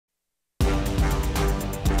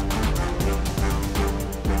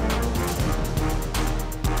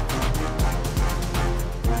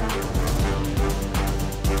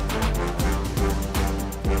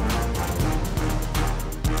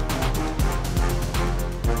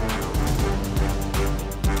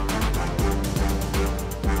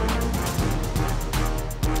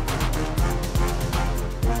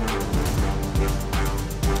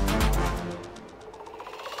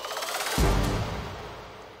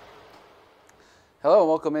Hello and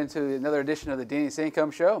welcome into another edition of the Danny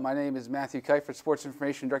Sancomb Show. My name is Matthew Keifer, Sports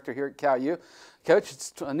Information Director here at CalU. Coach,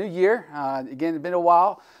 it's a new year. Again, it's been a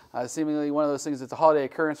while. Seemingly one of those things that's a holiday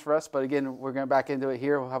occurrence for us, but again, we're going back into it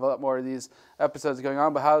here. We'll have a lot more of these episodes going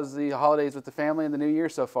on, but how's the holidays with the family and the new year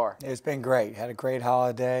so far? It's been great. Had a great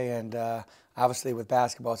holiday, and obviously with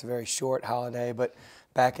basketball, it's a very short holiday, but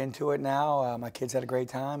back into it now. My kids had a great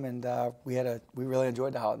time, and we really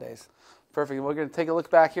enjoyed the holidays. Perfect. We're going to take a look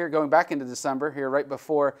back here, going back into December here right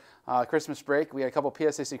before Christmas break. We had a couple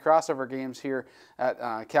PSAC crossover games here at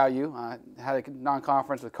CalU. Had a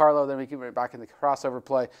non-conference with Carlo, then we went back into crossover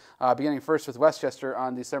play, beginning first with Westchester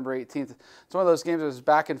on December 18th. It's one of those games that was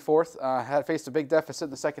back and forth. Had faced a big deficit in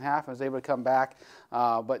the second half and was able to come back.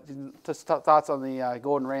 But just thoughts on the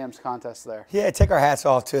Golden Rams contest there? Yeah, take our hats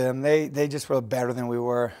off to them. They just were better than we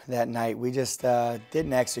were that night. We just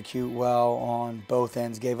didn't execute well on both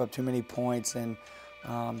ends, gave up too many points, and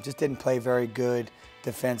just didn't play very good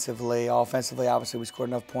defensively. Offensively, obviously, we scored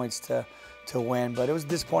enough points to win, but it was a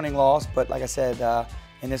disappointing loss. But like I said,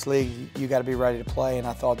 in this league, you got to be ready to play, and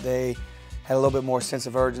I thought they had a little bit more sense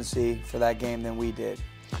of urgency for that game than we did.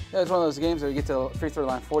 Yeah, it's one of those games where you get to the free throw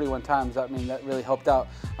line 41 times. I mean, that really helped out.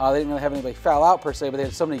 They didn't really have anybody foul out per se, but they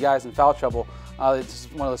had so many guys in foul trouble. It's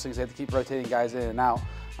just one of those things they had to keep rotating guys in and out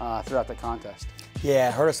throughout the contest. Yeah,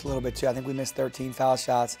 it hurt us a little bit too. I think we missed 13 foul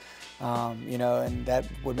shots, and that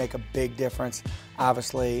would make a big difference,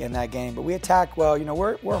 obviously, in that game. But we attack well.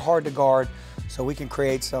 We're hard to guard, so we can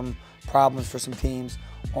create some problems for some teams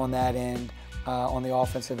on that end, on the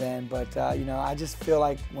offensive end. But I just feel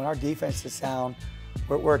like when our defense is sound,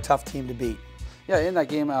 we're a tough team to beat. Yeah, in that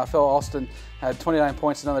game, Phil Alston had 29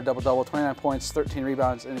 points, another double-double, 29 points, 13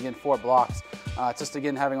 rebounds, and again, 4 blocks. Just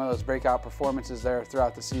again having one of those breakout performances there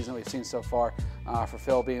throughout the season we've seen so far for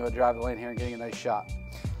Phil being able to drive the lane here and getting a nice shot.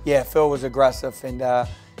 Yeah, Phil was aggressive, and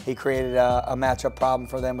he created a matchup problem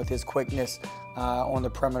for them with his quickness on the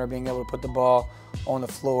perimeter, being able to put the ball on the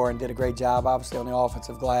floor, and did a great job, obviously, on the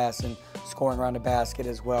offensive glass and scoring around the basket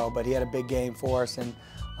as well. But he had a big game for us, and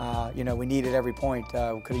we needed every point.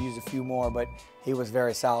 We could have used a few more, but he was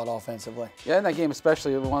very solid offensively. Yeah, in that game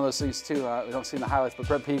especially, one of those things too, we don't see in the highlights, but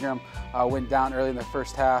Brett Pegram went down early in the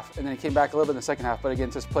first half, and then he came back a little bit in the second half, but again,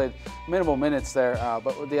 just played minimal minutes there.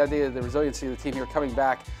 But with the idea of the resiliency of the team here coming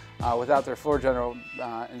back without their floor general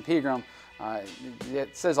in Pegram,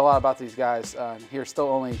 it says a lot about these guys. Here still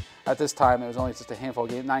only, at this time, it was only just a handful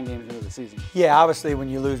of 9 games into the season. Yeah, obviously when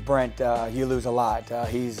you lose Brent, you lose a lot.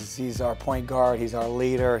 He's our point guard, he's our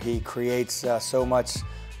leader, he creates so much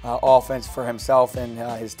offense for himself and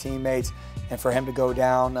his teammates, and for him to go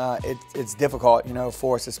down, it's difficult,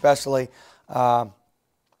 for us, especially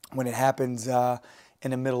when it happens in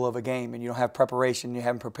the middle of a game and you don't have preparation, you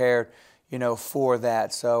haven't prepared, for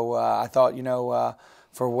that. So I thought,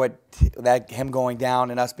 for him going down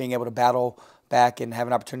and us being able to battle back and have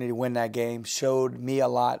an opportunity to win that game showed me a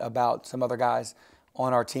lot about some other guys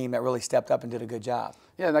on our team that really stepped up and did a good job.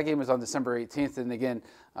 Yeah, that game was on December 18th, and again,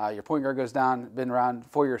 your point guard goes down, been around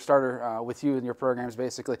 4-year starter with you and your programs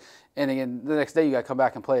basically, and again, the next day you got to come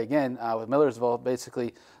back and play again with Millersville.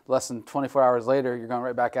 Basically, less than 24 hours later, you're going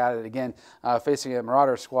right back at it again, facing a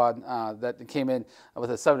Marauder squad that came in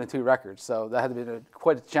with a 7-2 record. So that had to be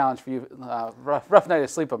quite a challenge for you. Rough night of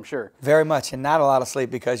sleep, I'm sure. Very much, and not a lot of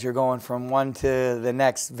sleep because you're going from one to the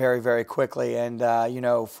next very, very quickly. And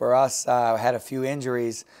for us, had a few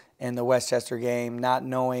injuries in the Westchester game, not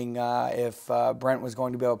knowing if Brent was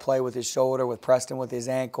going to be able to play with his shoulder, with Preston with his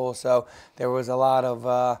ankle. So there was a lot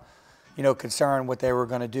of concern what they were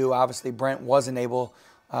going to do. Obviously, Brent wasn't able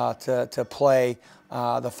to play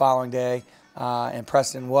the following day, and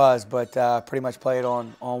Preston was, but pretty much played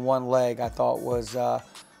on one leg. I thought was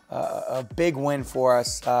a big win for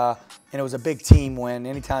us, and it was a big team win.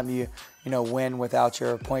 Anytime you win without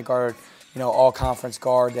your point guard, all-conference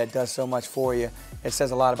guard that does so much for you, it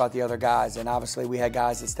says a lot about the other guys. And obviously we had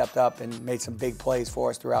guys that stepped up and made some big plays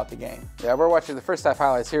for us throughout the game. Yeah, we're watching the first half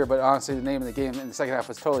highlights here, but honestly the name of the game in the second half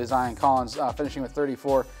was totally Zion Collins, finishing with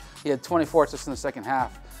 34. He had 24 just in the second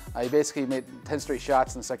half. He basically made 10 straight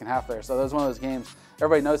shots in the second half there. So that was one of those games.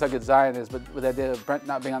 Everybody knows how good Zion is, but with the idea of Brent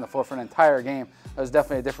not being on the floor for an entire game, that was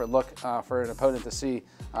definitely a different look for an opponent to see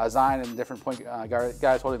Zion and different point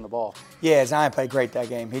guys holding the ball. Yeah, Zion played great that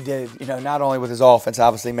game. He did, not only with his offense,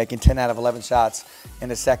 obviously making 10 out of 11 shots in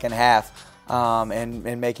the second half,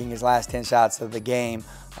 and making his last 10 shots of the game.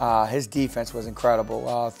 His defense was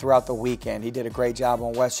incredible throughout the weekend. He did a great job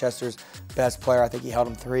on Westchester's best player. I think he held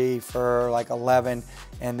him 3 for like 11,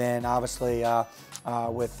 and then obviously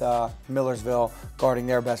with Millersville guarding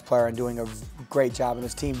their best player and doing a great job in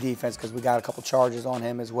his team defense because we got a couple charges on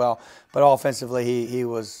him as well. But offensively,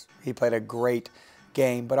 he played a great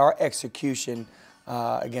game, but our execution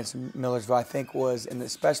against Millersville, I think, was,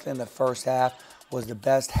 especially in the first half, was the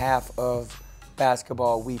best half of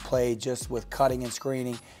basketball we played, just with cutting and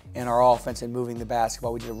screening in our offense and moving the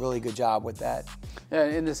basketball. We did a really good job with that. Yeah,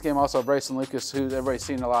 in this game also, Bryson Lucas, who everybody's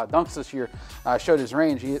seen a lot of dunks this year, showed his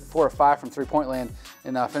range. He hit 4 of 5 from three-point land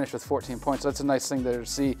and finished with 14 points. So that's a nice thing there to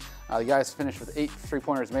see. The guys finished with 8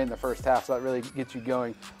 three-pointers made in the first half, so that really gets you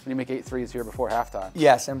going when you make 8 threes here before halftime.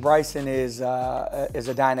 Yes, and Bryson is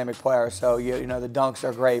a dynamic player. So you know the dunks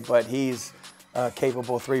are great, but he's a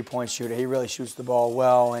capable three-point shooter. He really shoots the ball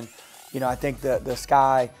well, and you know I think the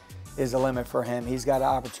sky is the limit for him. He's got an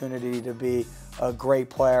opportunity to be a great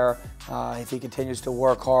player if he continues to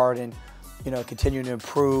work hard and continue to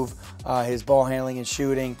improve his ball handling and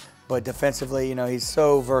shooting. But defensively, he's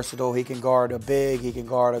so versatile. He can guard a big, he can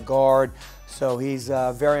guard a guard. So he's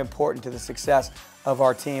very important to the success of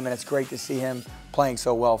our team, and it's great to see him playing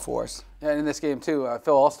so well for us. Yeah, and in this game too,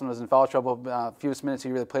 Phil Alston was in foul trouble. Fewest minutes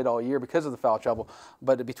he really played all year because of the foul trouble.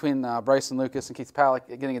 But between Bryson Lucas and Keith Palick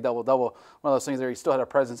getting a double-double, one of those things there, he still had a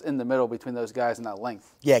presence in the middle between those guys in that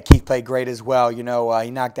length. Yeah, Keith played great as well.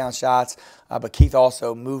 He knocked down shots, but Keith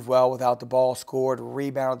also moved well without the ball, scored,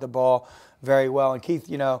 rebounded the ball very well. And Keith,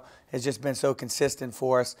 has just been so consistent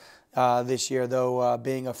for us this year, though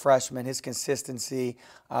being a freshman, his consistency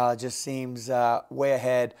just seems way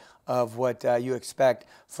ahead of what you expect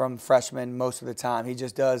from freshmen most of the time. He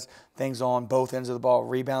just does things on both ends of the ball,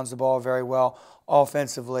 rebounds the ball very well.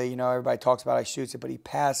 Offensively, everybody talks about how he shoots it, but he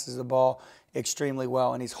passes the ball extremely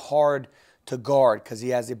well, and he's hard to guard because he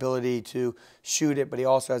has the ability to shoot it, but he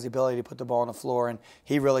also has the ability to put the ball on the floor, and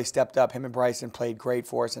he really stepped up. Him and Bryson played great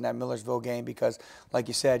for us in that Millersville game because, like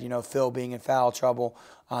you said, Phil being in foul trouble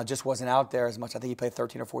just wasn't out there as much. I think he played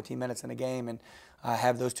 13 or 14 minutes in the game, and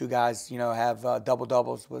have those two guys, have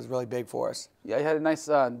double-doubles was really big for us. Yeah, he had a nice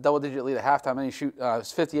double-digit lead at halftime, and he shot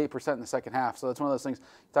 58% in the second half. So that's one of those things.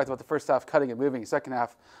 You talked about the first half cutting and moving. Second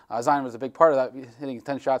half, Zion was a big part of that, hitting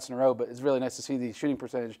 10 shots in a row. But it's really nice to see the shooting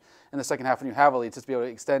percentage in the second half when you have a lead, just to be able to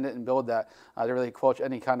extend it and build that to really quench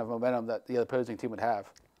any kind of momentum that the opposing team would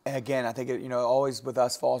have. Again, I think it, always with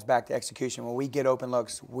us falls back to execution. When we get open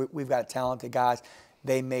looks, we've got talented guys.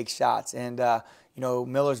 They make shots, and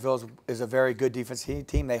Millersville is a very good defensive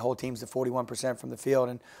team. They hold teams to 41% from the field,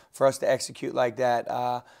 and for us to execute like that,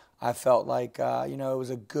 I felt like it was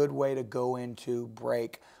a good way to go into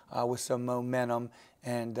break with some momentum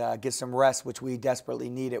and get some rest, which we desperately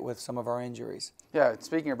needed with some of our injuries. Yeah,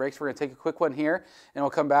 speaking of breaks, we're going to take a quick one here, and we'll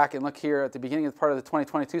come back and look here at the beginning of part of the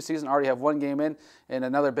 2022 season. Already have one game in and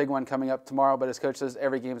another big one coming up tomorrow, but as Coach says,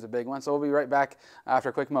 every game is a big one. So we'll be right back after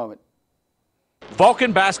a quick moment.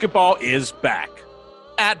 Vulcan basketball is back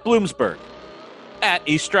at Bloomsburg, at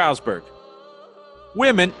East Stroudsburg,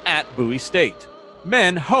 women at Bowie State,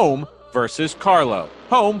 men home versus Carlow,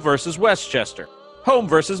 home versus Westchester, home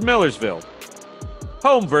versus Millersville,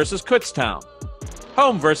 home versus Kutztown,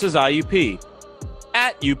 home versus IUP,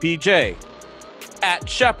 at UPJ, at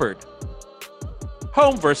Shepherd,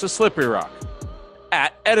 home versus Slippery Rock,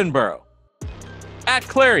 at Edinburgh, at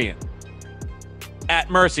Clarion, at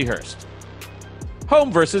Mercyhurst, home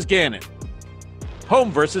versus Gannon,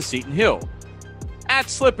 home versus Seton Hill, at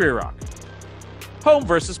Slippery Rock, home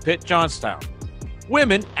versus Pitt Johnstown,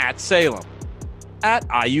 women at Salem, at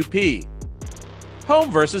IUP, home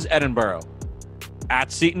versus Edinburgh,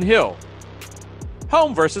 at Seton Hill,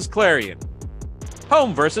 home versus Clarion,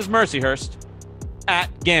 home versus Mercyhurst, at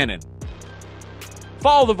Gannon.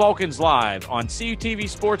 Follow the Vulcans live on CUTV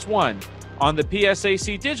Sports 1, on the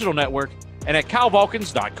PSAC Digital Network, and at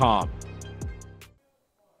calvulcans.com.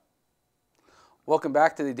 Welcome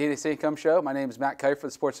back to the Danny Sancomb Show. My name is Matt Keifer,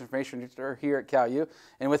 the Sports Information Director here at CalU.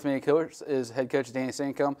 And with me, of course, is head coach Danny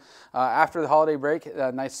Sancomb. After the holiday break,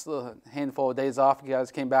 a nice little handful of days off. You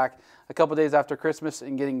guys came back a couple days after Christmas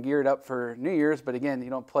and getting geared up for New Year's. But again, you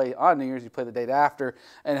don't play on New Year's, you play the day after.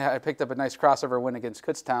 And I picked up a nice crossover win against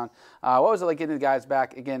Kutztown. What was it like getting the guys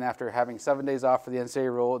back again after having 7 days off for the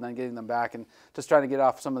NCAA rule and then getting them back and just trying to get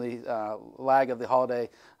off some of the lag of the holiday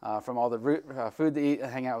from all the food to eat,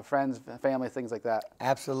 hang out with friends, family, things like that?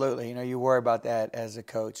 Absolutely. You worry about that as a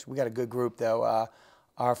coach. We got a good group, though.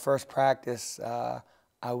 Our first practice,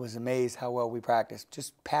 I was amazed how well we practiced.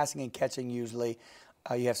 Just passing and catching usually.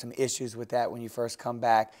 You have some issues with that when you first come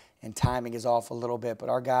back, and timing is off a little bit. But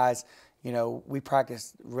our guys, we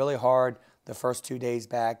practiced really hard the first 2 days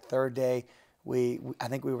back. Third day, I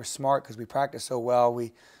think we were smart because we practiced so well.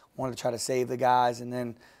 We wanted to try to save the guys and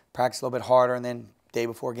then practice a little bit harder, and then day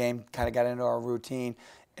before game kind of got into our routine.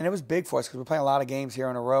 And it was big for us because we're playing a lot of games here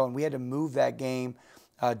in a row, and we had to move that game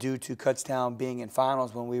due to Kutztown being in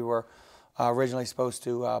finals when we were originally supposed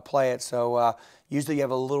to play it. So usually you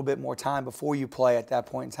have a little bit more time before you play at that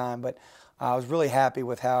point in time. But I was really happy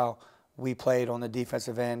with how we played on the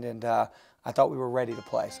defensive end, and I thought we were ready to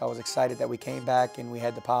play. So I was excited that we came back and we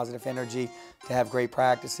had the positive energy to have great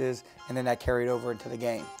practices, and then that carried over into the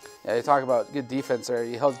game. Yeah, you talk about good defense there.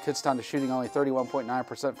 You held Kutztown to shooting only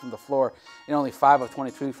 31.9% from the floor and only 5 of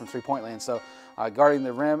 22 from three-point land. So guarding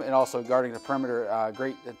the rim and also guarding the perimeter,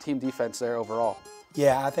 great team defense there overall.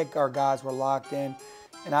 Yeah, I think our guys were locked in.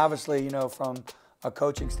 And obviously, from a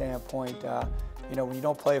coaching standpoint, when you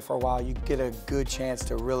don't play for a while, you get a good chance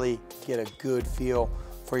to really get a good feel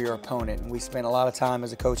for your opponent. And we spent a lot of time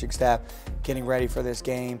as a coaching staff getting ready for this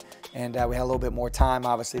game, and we had a little bit more time,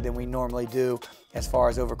 obviously, than we normally do as far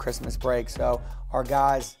as over Christmas break. So our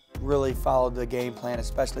guys really followed the game plan,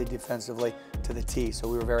 especially defensively, to the T. So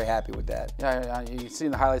we were very happy with that. Yeah, you see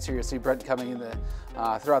in the highlights here, you see Brent coming in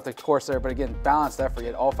throughout the course there. But again, balanced effort. You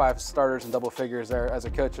had all 5 starters in double figures there. As a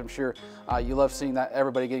coach, I'm sure you love seeing that,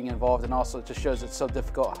 everybody getting involved, and also it just shows it's so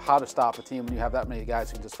difficult how to stop a team when you have that many guys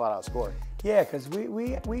who can just flat out score. Yeah, because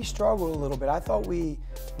we struggled a little bit. I thought we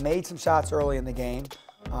made some shots early in the game.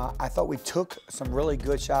 I thought we took some really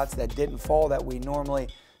good shots that didn't fall that we normally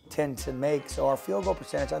tend to make. So our field goal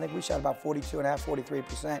percentage, I think we shot about 42.5%,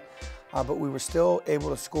 43%, but we were still able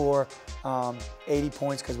to score 80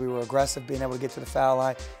 points because we were aggressive, being able to get to the foul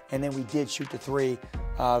line, and then we did shoot the 3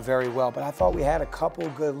 very well. But I thought we had a couple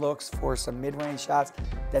good looks for some mid-range shots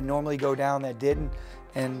that normally go down that didn't.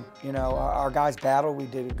 And, our guys battled. We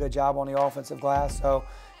did a good job on the offensive glass. So,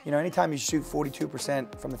 anytime you shoot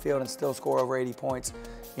 42% from the field and still score over 80 points,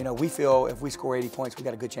 we feel if we score 80 points, we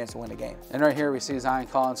got a good chance to win the game. And right here we see Zion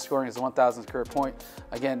Collins scoring his 1,000th career point.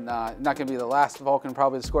 Again, not going to be the last Vulcan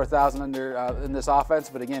probably to score 1,000 in this offense,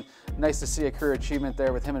 but again, nice to see a career achievement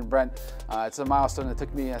there with him and Brent. It's a milestone that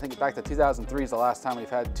took me, I think, back to 2003 is the last time we've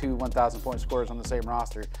had 2 1,000-point scorers on the same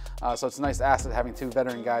roster. So it's a nice asset having 2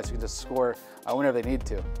 veteran guys who can just score whenever they need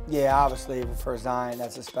to. Yeah, obviously for Zion,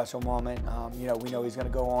 that's a special moment. We know he's going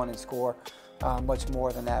to go on and score much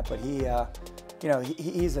more than that, but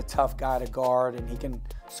he's a tough guy to guard, and he can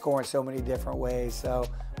score in so many different ways. So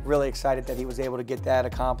really excited that he was able to get that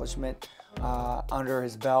accomplishment under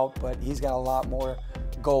his belt, but he's got a lot more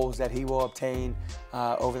goals that he will obtain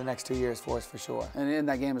over the next 2 years for us for sure. And in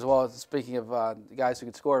that game as well, speaking of guys who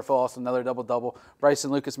could score, Phil also another double-double.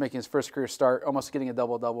 Bryson Lucas making his first career start, almost getting a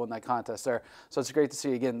double-double in that contest there. So it's great to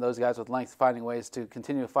see, again, those guys with length finding ways to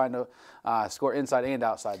continue to find a score inside and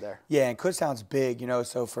outside there. Yeah, and Kutztown's big,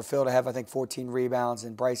 so for Phil to have, I think, 14 rebounds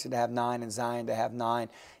and Bryson to have 9 and Zion to have 9.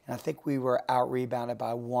 And I think we were out-rebounded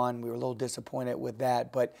by 1. We were a little disappointed with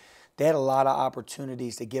that, but they had a lot of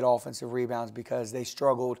opportunities to get offensive rebounds because they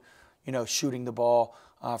struggled, shooting the ball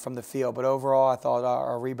from the field. But overall, I thought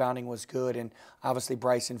our rebounding was good, and obviously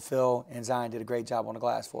Bryson, Phil, and Zion did a great job on the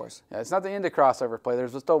glass for us. Yeah, it's not the end of crossover play.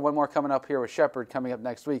 There's still one more coming up here with Shepherd coming up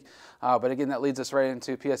next week. But again, that leads us right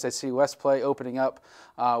into PSAC-West play, opening up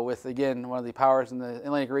with, again, one of the powers in the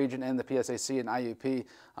Atlantic region and the PSAC and IUP.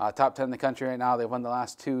 Top 10 in the country right now. They've won the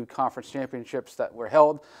last 2 conference championships that were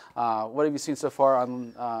held. What have you seen so far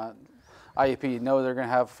on IUP? You know they're going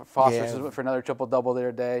to have Foster for another triple-double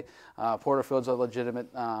there today. Porterfield's a legitimate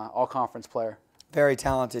all-conference player. Very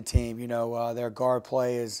talented team. Their guard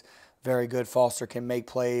play is very good. Foster can make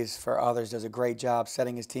plays for others, does a great job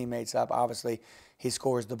setting his teammates up. Obviously, he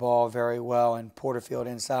scores the ball very well, and Porterfield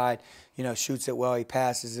inside, shoots it well, he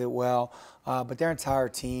passes it well. But their entire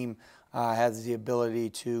team has the ability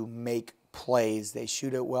to make plays. They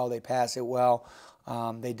shoot it well, they pass it well.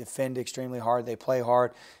 They defend extremely hard. They play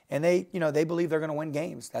hard, and they believe they're going to win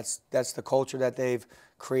games. That's the culture that they've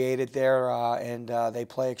created there, and they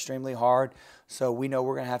play extremely hard. So we know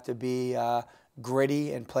we're going to have to be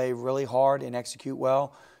gritty and play really hard and execute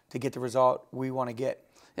well to get the result we want to get.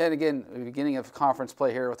 And again, the beginning of conference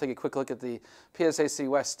play here. We'll take a quick look at the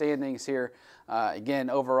PSAC-West standings here. Again,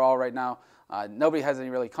 overall right now, nobody has any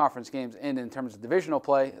really conference games in terms of divisional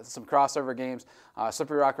play. Some crossover games.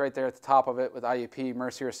 Slippery Rock right there at the top of it with IUP,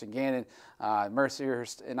 Mercyhurst, and Gannon.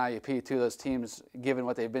 Mercyhurst and IUP, 2 of those teams, given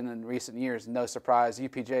what they've been in recent years, no surprise.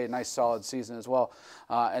 UPJ, a nice solid season as well.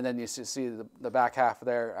 And then you see the back half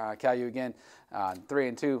there. CalU again,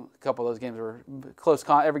 3-2. A couple of those games were close.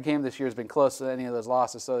 Every game this year has been close to any of those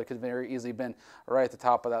losses, so it could have very easily been right at the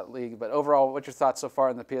top of that league. But overall, what's your thoughts so far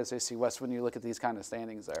in the PSAC-West when you look at these kind of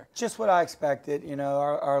standings there? Just what I expected.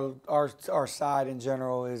 Our side in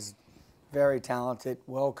general is very talented,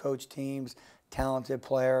 well-coached teams, talented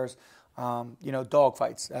players.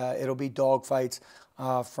 Dogfights. It'll be dogfights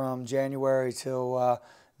from January till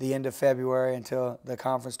the end of February until the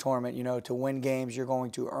conference tournament. To win games, you're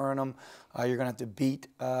going to earn them. You're going to have to beat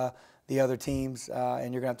the the other teams,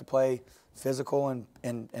 and you're going to have to play physical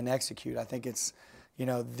and execute. I think it's,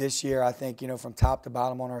 this year, I think, from top to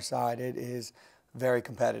bottom on our side, it is very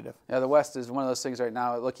competitive. Yeah, the West is one of those things right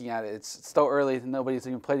now. Looking at it, it's still early. Nobody's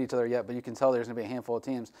even played each other yet, but you can tell there's going to be a handful of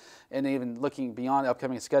teams. And even looking beyond the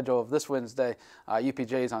upcoming schedule of this Wednesday,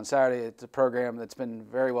 UPJ is on Saturday. It's a program that's been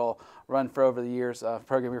very well run for over the years. A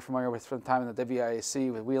program you're familiar with from the time in the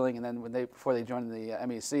WIAC with Wheeling, and then before they joined the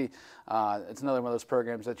MEC, it's another one of those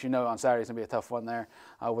programs that on Saturday is going to be a tough one there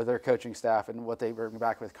with their coaching staff and what they bring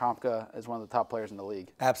back with Kromka as one of the top players in the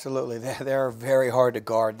league. Absolutely, they're very hard to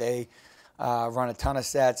guard. They run a ton of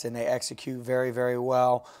sets, and they execute very, very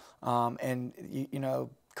well. And,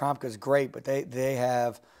 Kromka's great, but they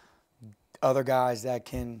have other guys that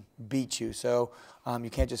can beat you. So you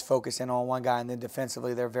can't just focus in on one guy. And then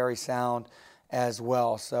defensively, they're very sound as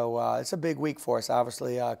well. So it's a big week for us.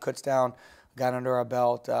 Obviously, Kutztown got under our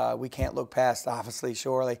belt. We can't look past, obviously,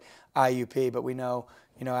 surely, IUP, but we know,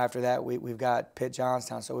 after that, we've got Pitt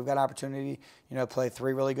Johnstown. So we've got opportunity, to play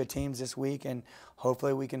 3 really good teams this week, and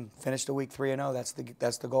hopefully we can finish the week 3-0.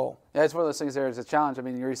 That's the goal. Yeah, it's one of those things there is a challenge. I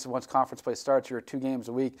mean, you're used to once conference play starts, you're 2 games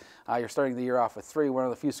a week. You're starting the year off with 3. One of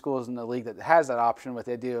the few schools in the league that has that option with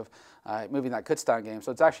the idea of moving that Kutztown game.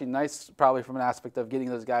 So it's actually nice probably from an aspect of getting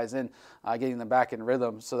those guys in, getting them back in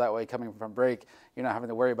rhythm, so that way coming from break, you're not having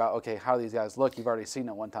to worry about, okay, how these guys look. You've already seen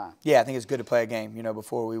it one time. Yeah, I think it's good to play a game,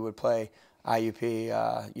 before we would play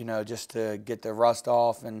IUP, just to get the rust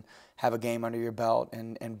off and have a game under your belt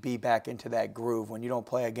and be back into that groove. When you don't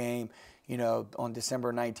play a game, on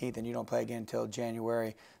December 19th and you don't play again until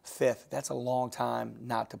January 5th, that's a long time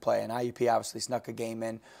not to play. And IUP obviously snuck a game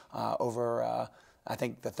in over, I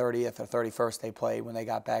think, the 30th or 31st they played when they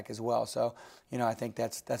got back as well. So, I think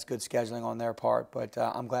that's good scheduling on their part. But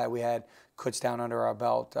I'm glad we had Kutztown under our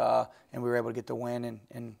belt and we were able to get the win.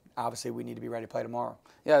 And obviously we need to be ready to play tomorrow.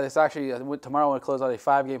 Yeah, it's actually tomorrow we'll close out a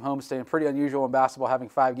 5-game homestand. Pretty unusual in basketball having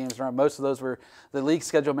 5 games in a row. Most of those were the league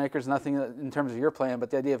schedule makers, nothing in terms of your plan,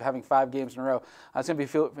 but the idea of having 5 games in a row. It's going to be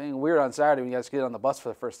feeling weird on Saturday when you guys get on the bus for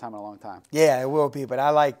the first time in a long time. Yeah, it will be, but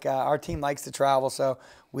I like our team likes to travel, so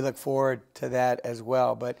we look forward to that as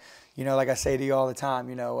well. But, like I say to you all the time,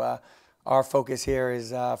 our focus here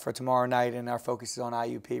is for tomorrow night, and our focus is on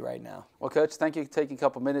IUP right now. Well, Coach, thank you for taking a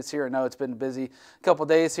couple minutes here. I know it's been a busy couple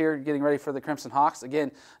days here getting ready for the Crimson Hawks.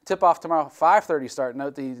 Again, tip-off tomorrow, 5:30 start.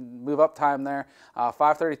 Note the move-up time there.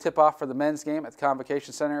 5:30 tip-off for the men's game at the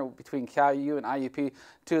Convocation Center between CalU and IUP,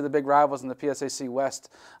 2 of the big rivals in the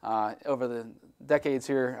PSAC-West. Over the decades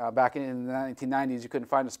here, back in the 1990s, you couldn't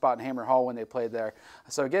find a spot in Hammer Hall when they played there.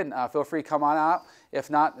 So again, feel free to come on out. If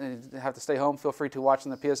not, and you have to stay home, feel free to watch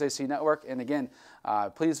on the PSAC network. And again,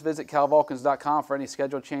 please visit calvulcans.com for any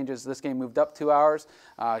schedule changes. This game moved up 2 hours.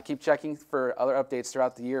 Keep checking for other updates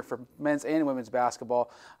throughout the year for men's and women's basketball.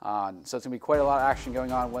 So it's going to be quite a lot of action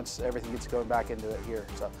going on once everything gets going back into it here.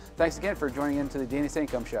 So thanks again for joining in to the Danny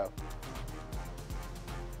Sancomb Show.